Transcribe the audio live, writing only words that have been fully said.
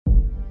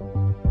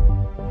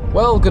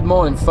Well, good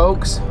morning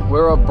folks.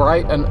 We're up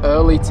bright and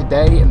early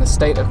today in the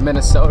state of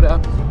Minnesota,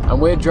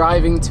 and we're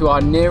driving to our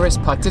nearest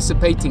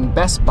participating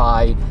Best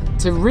Buy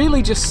to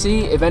really just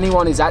see if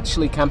anyone is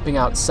actually camping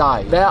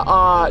outside. There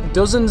are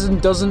dozens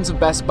and dozens of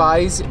Best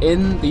Buys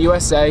in the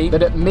USA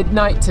that at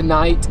midnight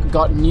tonight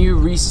got new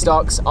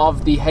restocks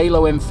of the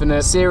Halo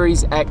Infinite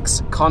Series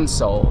X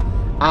console.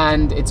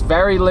 And it's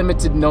very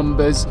limited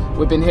numbers.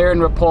 We've been hearing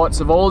reports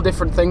of all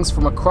different things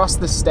from across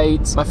the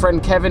states. My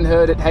friend Kevin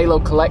heard at Halo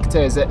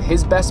Collectors at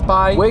his Best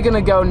Buy. We're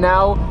gonna go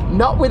now,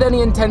 not with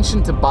any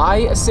intention to buy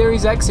a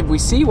Series X. If we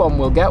see one,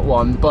 we'll get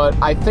one, but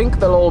I think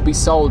they'll all be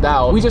sold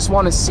out. We just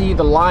wanna see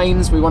the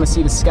lines, we wanna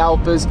see the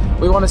scalpers,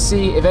 we wanna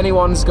see if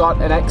anyone's got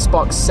an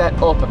Xbox set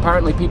up.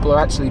 Apparently people are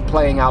actually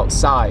playing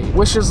outside.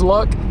 Wish us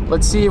luck.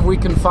 Let's see if we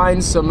can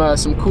find some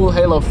cool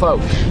Halo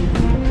folk.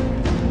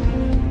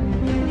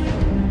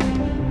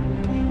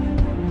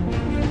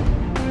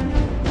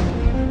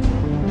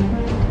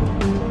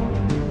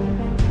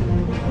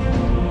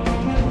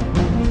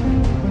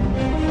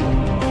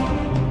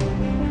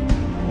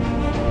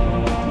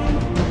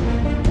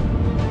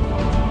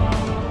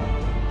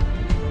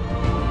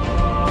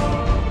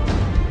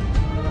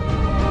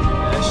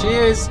 She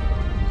is.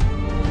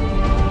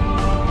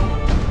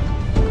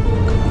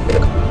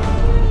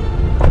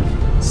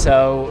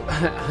 So,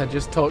 I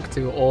just talked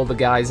to all the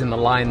guys in the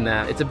line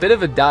there. It's a bit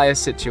of a dire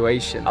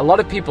situation. A lot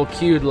of people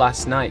queued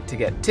last night to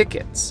get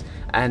tickets,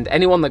 and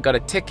anyone that got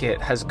a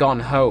ticket has gone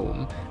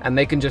home, and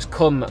they can just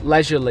come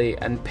leisurely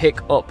and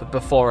pick up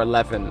before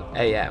 11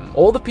 a.m.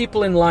 All the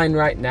people in line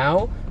right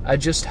now are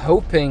just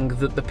hoping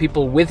that the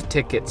people with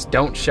tickets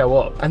don't show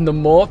up. And the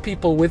more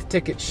people with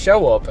tickets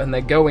show up and they're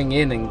going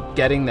in and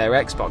getting their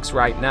Xbox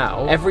right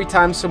now, every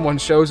time someone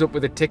shows up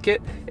with a ticket,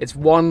 it's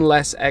one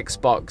less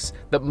Xbox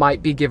that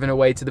might be given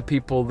away to the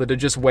people that are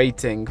just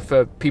waiting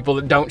for people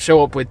that don't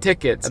show up with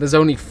tickets. And there's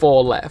only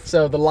 4 left.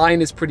 So the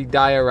line is pretty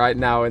dire right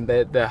now, and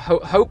the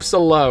hopes are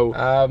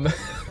low.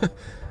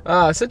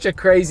 Such a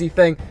crazy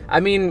thing.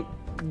 I mean,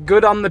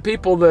 good on the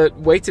people that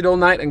waited all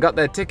night and got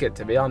their ticket,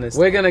 to be honest.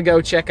 We're gonna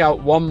go check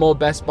out one more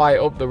Best Buy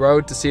up the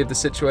road to see if the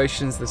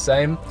situation's the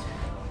same.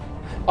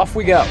 Off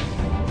we go.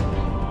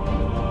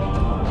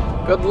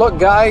 Good luck,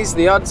 guys.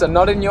 The odds are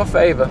not in your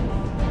favor.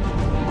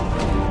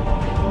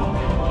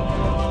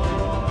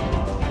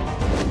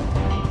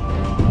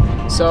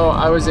 So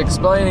I was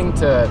explaining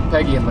to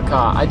Peggy in the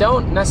car, I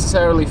don't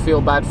necessarily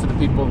feel bad for the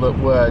people that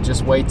were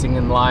just waiting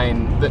in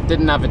line that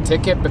didn't have a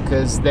ticket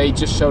because they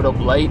just showed up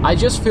late. I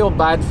just feel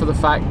bad for the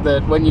fact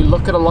that when you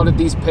look at a lot of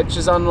these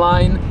pictures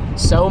online,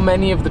 so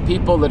many of the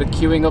people that are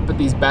queuing up at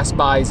these Best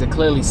Buys are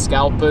clearly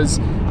scalpers.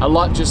 A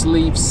lot just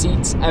leave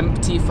seats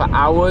empty for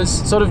hours,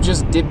 sort of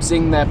just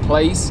dibsing their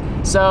place.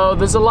 So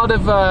there's a lot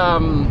of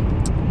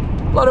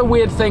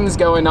weird things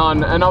going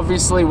on, and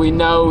obviously we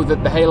know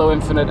that the Halo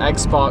Infinite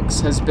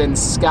Xbox has been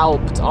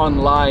scalped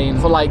online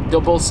for like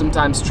double,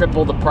 sometimes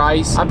triple the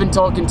price. I've been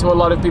talking to a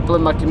lot of people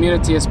in my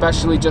community,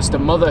 especially just a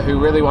mother who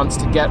really wants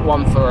to get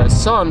one for her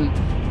son,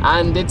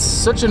 and it's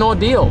such an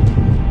ordeal.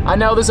 I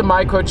know there's a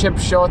microchip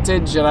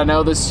shortage, and I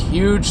know there's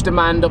huge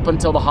demand up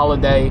until the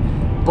holiday,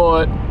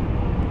 but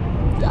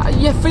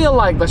you feel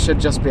like there should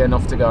just be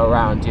enough to go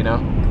around, you know?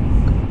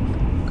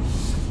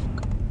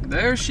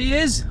 There she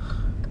is.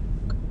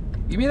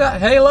 Give me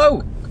that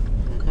Halo!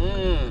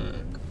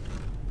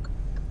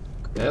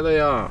 There they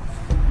are.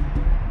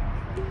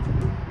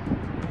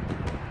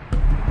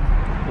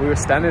 We were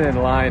standing in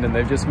line and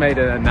they've just made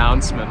an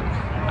announcement.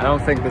 I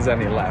don't think there's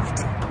any left.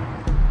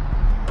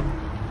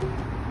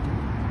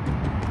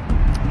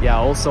 Yeah,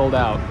 all sold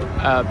out.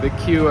 The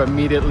queue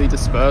immediately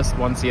dispersed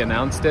once he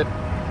announced it.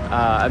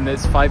 And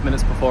it's 5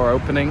 minutes before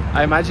opening.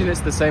 I imagine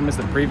it's the same as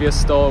the previous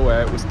store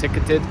where it was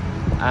ticketed,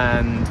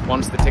 and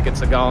once the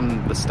tickets are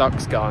gone, the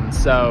stock's gone.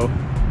 So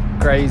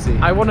crazy.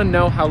 I want to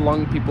know how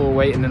long people were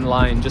waiting in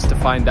line just to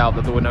find out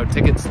that there were no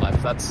tickets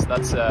left.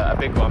 That's a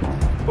big one.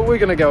 But we're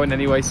gonna go in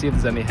anyway, see if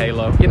there's any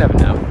Halo. You never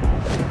know.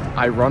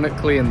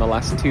 Ironically, in the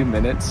last 2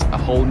 minutes, a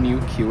whole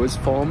new queue has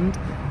formed.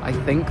 I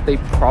think they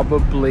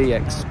probably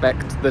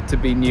expect there to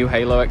be new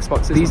Halo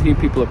Xboxes. These new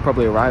people have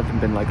probably arrived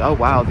and been like, oh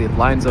wow, the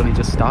line's only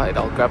just started,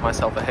 I'll grab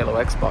myself a Halo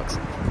Xbox.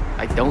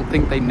 I don't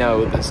think they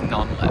know there's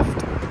none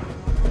left.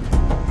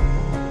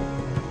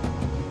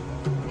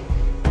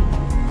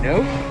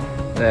 Nope,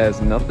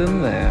 there's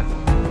nothing there.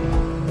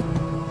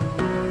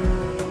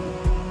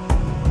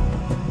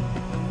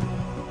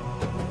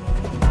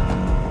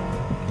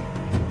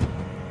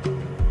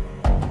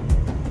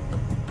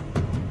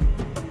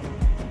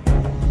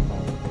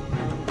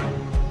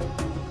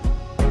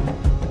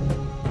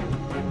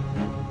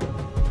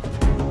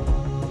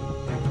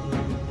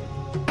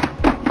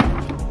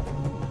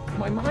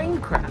 My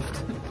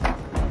Minecraft.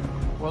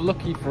 Well,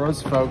 lucky for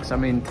us folks, I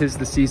mean, 'tis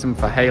the season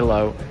for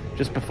Halo.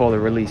 Just before the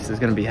release, there's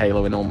going to be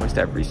Halo in almost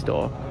every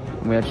store.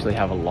 And we actually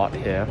have a lot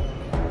here.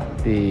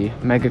 The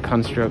Mega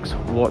Constructs,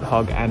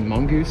 Warthog and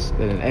Mongoose,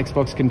 then an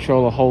Xbox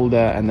controller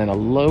holder, and then a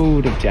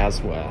load of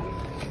jazzware.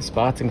 The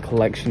Spartan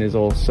collection is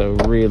also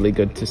really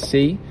good to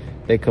see.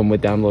 They come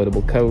with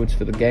downloadable codes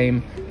for the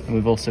game. And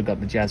we've also got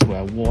the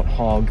Jazzware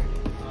Warthog,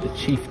 the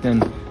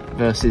Chieftain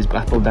versus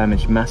Battle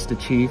Damaged Master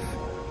Chief,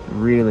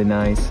 really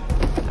nice.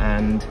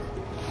 And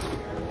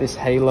this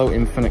Halo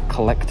Infinite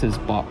Collector's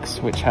Box,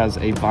 which has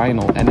a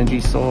vinyl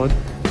energy sword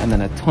and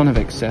then a ton of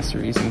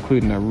accessories,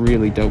 including a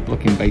really dope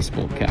looking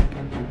baseball cap.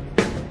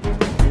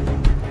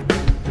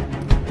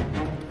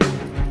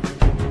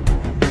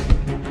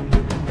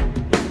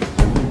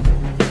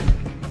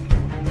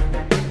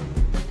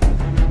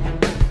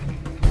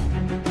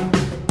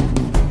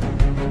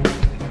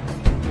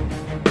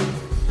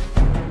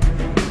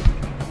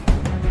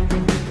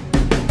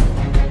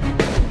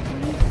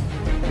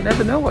 You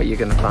never know what you're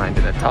going to find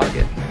in a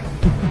Target.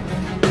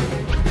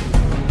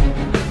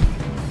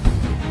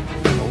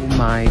 Oh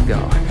my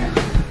god.